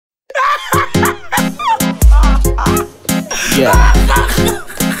Yeah.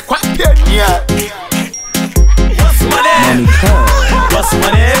 Quaapiah. What's my name? What's my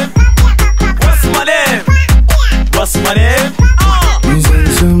name? What's my name? What's my name?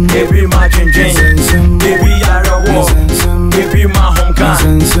 Baby my Jane, baby Yarawo, baby my home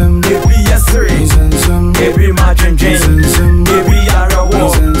can, baby yesterday, baby my Jane, baby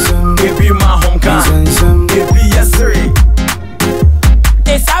Yarawo, baby my home can, baby yesterday.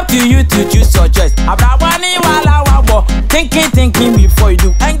 It's up to you to choose your choice. Abrahani wala wabo, thinking before you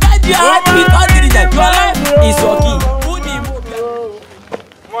do, and guide your heart with all diligence. Your life is okay.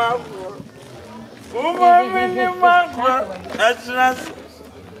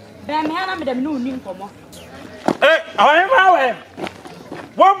 I'm no name for more. Hey, I'm away.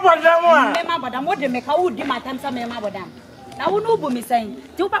 What was that one? Madam, what the make I would do my time, some madam. I would know me saying,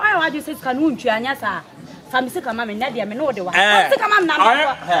 two papa, you say, Canoon, Chianyasa. Some sick a mammy, Nadia, me know the one. Sick a man, I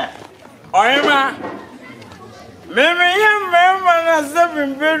am. Maybe you remember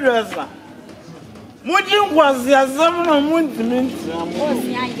 7 builders. Muji was the 7 months.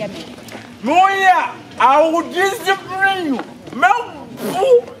 Moya, I would discipline you.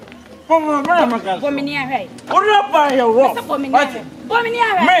 Bomini, right? What about your rock? Bomini,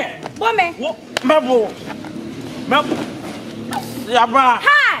 Yaba.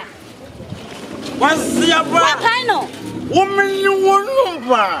 Hi! What's Yaba? What I know? Woman, you won't know.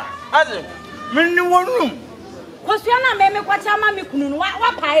 Men, you won't know. Because you're not me, what I'm a Mikun,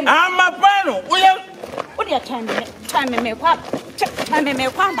 what pine? I'm a panel. What are you time me, time me, I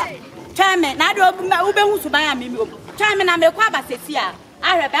don't know who buy me. Time and I make Quaapiah says here. I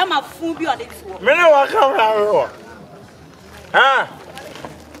have my food beyond it. Men are coming out. Ah.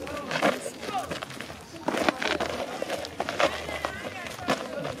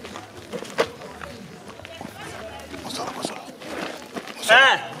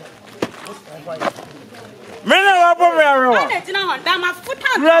 Men are up over I'm my foot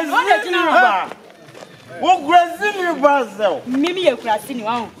on what Brazil you pass? Maybe a crassini.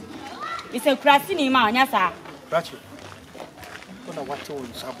 It's a crassini, man. Yes, sir. Ratchet. What to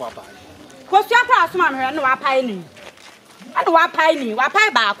Sababa? Because your class man, I know a piney. I know a piney, what pie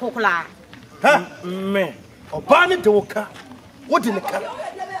bar cocola. Huh? Man, or Barney Doka. What in the car?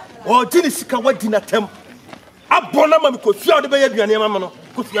 Or Jinisika, what dinner temp? Up Bonama because you are the baby and Yamano,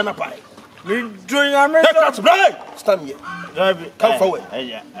 because you are not pie. You doing a man? That's right. Stand here. Come forward.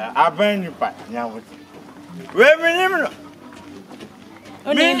 I burn you back. Now, where will you?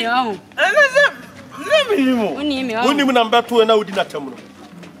 Only your own. Only number 2 and I would not tell me. Me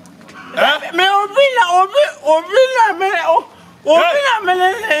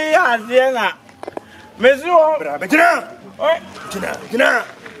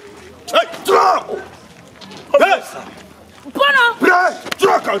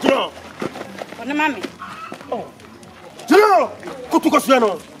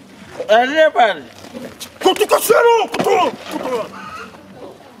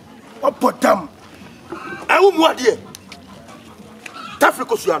I won't want you.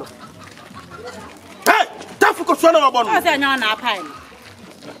 Tafricosiano. Hey, Tafricosiano about I say, no, not pine.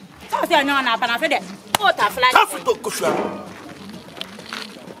 I say, no, not pine. What a flag. Tafricosiano.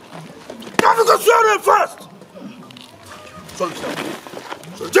 Tafricosiano first.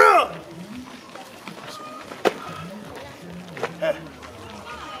 So, Joe. Hey,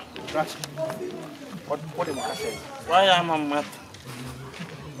 what did I say? why am I mad?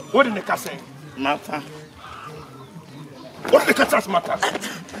 What did I say? Matter. What did the catch matter?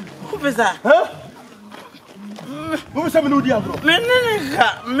 Who is that? Huh? Who is having no diablo? Me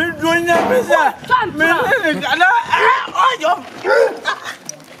doing that.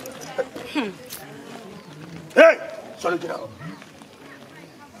 Hey, sorry, get out.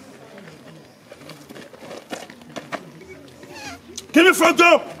 Give me front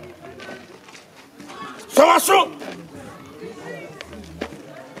up. So I saw.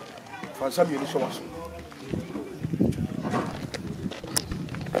 For some you so I saw.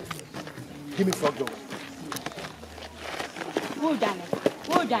 Give me front door. Who done it?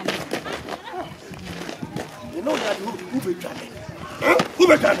 You know that who be done it? Huh? Who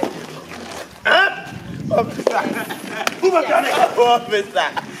be done it? Huh? Officer. Who be done it? Officer.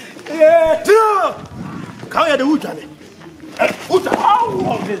 Yeah. Come here, the who done it? Who done it? Oh,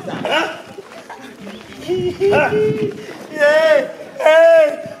 officer. Huh? Yeah. Hey.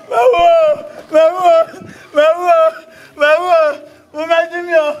 Mama.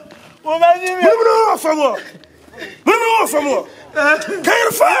 Can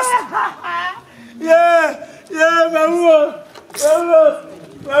you fast? Yeah, Mama.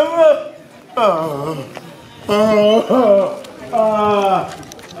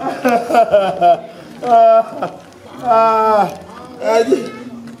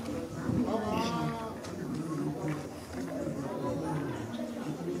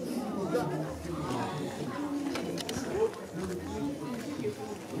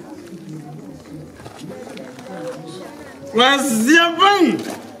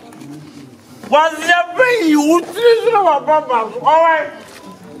 Was your brain? You would listen to Papa. All right.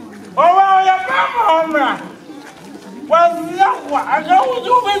 Oh, your mama. Was your what? I go with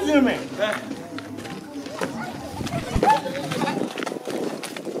you with me.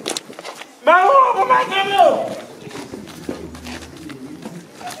 My